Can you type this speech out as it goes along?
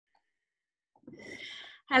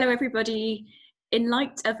Hello, everybody. In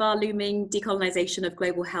light of our looming Decolonization of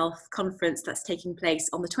Global Health conference that's taking place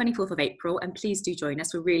on the 24th of April, and please do join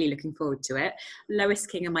us, we're really looking forward to it. Lois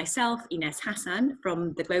King and myself, Ines Hassan,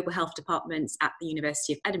 from the Global Health Department at the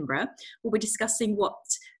University of Edinburgh, will be discussing what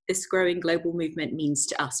this growing global movement means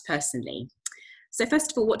to us personally. So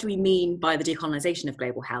first of all, what do we mean by the decolonization of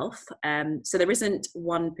global health? So there isn't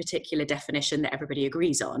one particular definition that everybody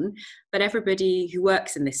agrees on, but everybody who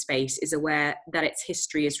works in this space is aware that its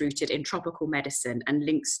history is rooted in tropical medicine and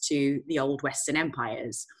links to the old Western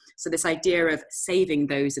empires. So this idea of saving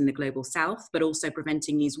those in the global south, but also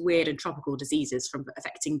preventing these weird and tropical diseases from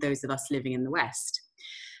affecting those of us living in the West.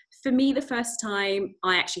 For me, the first time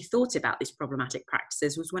I actually thought about these problematic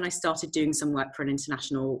practices was when I started doing some work for an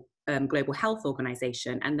international global health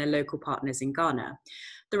organization and their local partners in Ghana.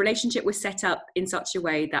 The relationship was set up in such a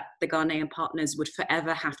way that the Ghanaian partners would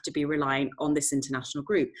forever have to be reliant on this international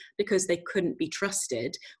group because they couldn't be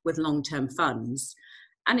trusted with long-term funds.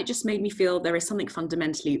 And it just made me feel there is something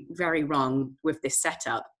fundamentally very wrong with this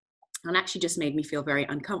setup, and actually just made me feel very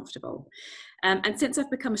uncomfortable. And since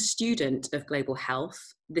I've become a student of global health,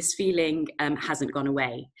 this feeling hasn't gone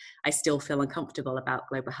away. I still feel uncomfortable about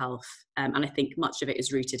global health, and I think much of it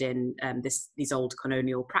is rooted in these old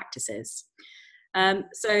colonial practices.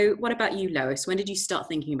 So what about you, Lois? When did you start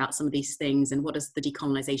thinking about some of these things, and what does the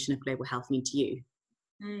decolonization of global health mean to you?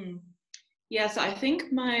 Yeah, so I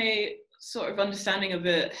think my sort of understanding of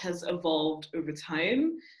it has evolved over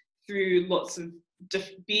time through lots of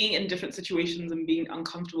being in different situations and being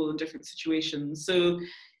uncomfortable in different situations. So,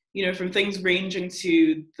 you know, from things ranging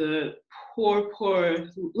to the poor,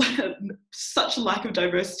 such a lack of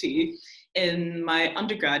diversity in my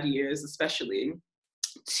undergrad years, especially,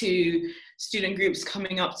 to student groups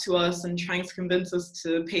coming up to us and trying to convince us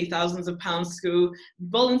to pay thousands of pounds to go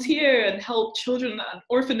volunteer and help children at an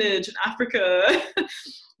orphanage in Africa,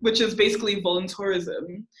 which is basically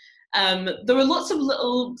volunteerism. There were lots of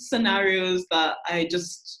little scenarios that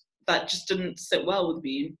just didn't sit well with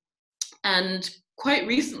me. And quite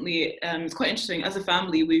recently, it's quite interesting, as a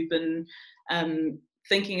family, we've been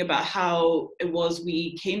thinking about how it was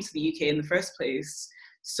we came to the UK in the first place.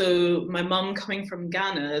 So my mum coming from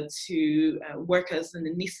Ghana to work as an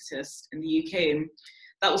anaesthetist in the UK,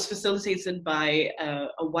 that was facilitated by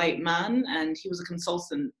a white man, and he was a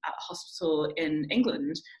consultant at a hospital in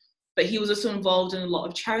England. But he was also involved in a lot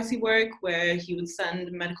of charity work where he would send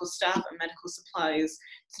medical staff and medical supplies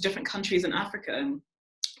to different countries in Africa.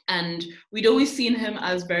 And we'd always seen him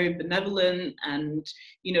as very benevolent, and,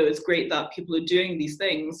 you know, it's great that people are doing these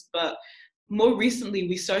things. But more recently,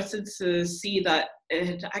 we started to see that it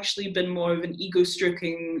had actually been more of an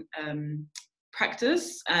ego-stroking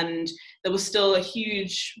practice, and there was still a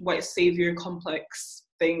huge white savior complex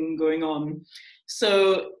thing going on.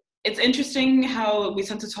 So it's interesting how we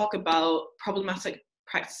tend to talk about problematic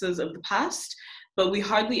practices of the past, but we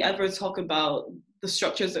hardly ever talk about the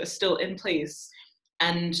structures that are still in place.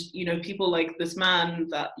 And, you know, people like this man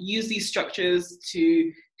that use these structures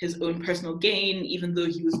to his own personal gain, even though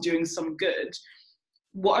he was doing some good.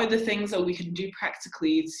 What are the things that we can do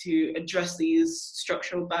practically to address these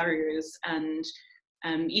structural barriers, and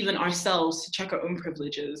even ourselves to check our own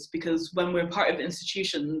privileges? Because when we're part of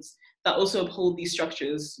institutions that also uphold these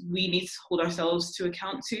structures, we need to hold ourselves to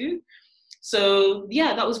account too. So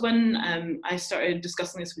yeah, that was when I started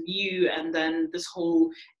discussing this with you, and then this whole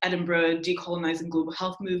Edinburgh decolonizing global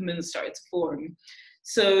health movement started to form.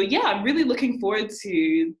 So yeah, I'm really looking forward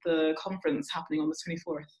to the conference happening on the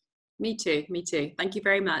 24th. Me too, me too. Thank you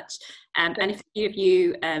very much. And if any of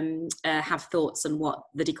you have thoughts on what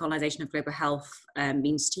the decolonization of global health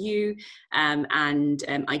means to you, and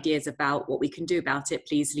ideas about what we can do about it,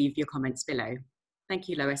 please leave your comments below. Thank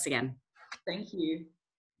you, Lois, again. Thank you.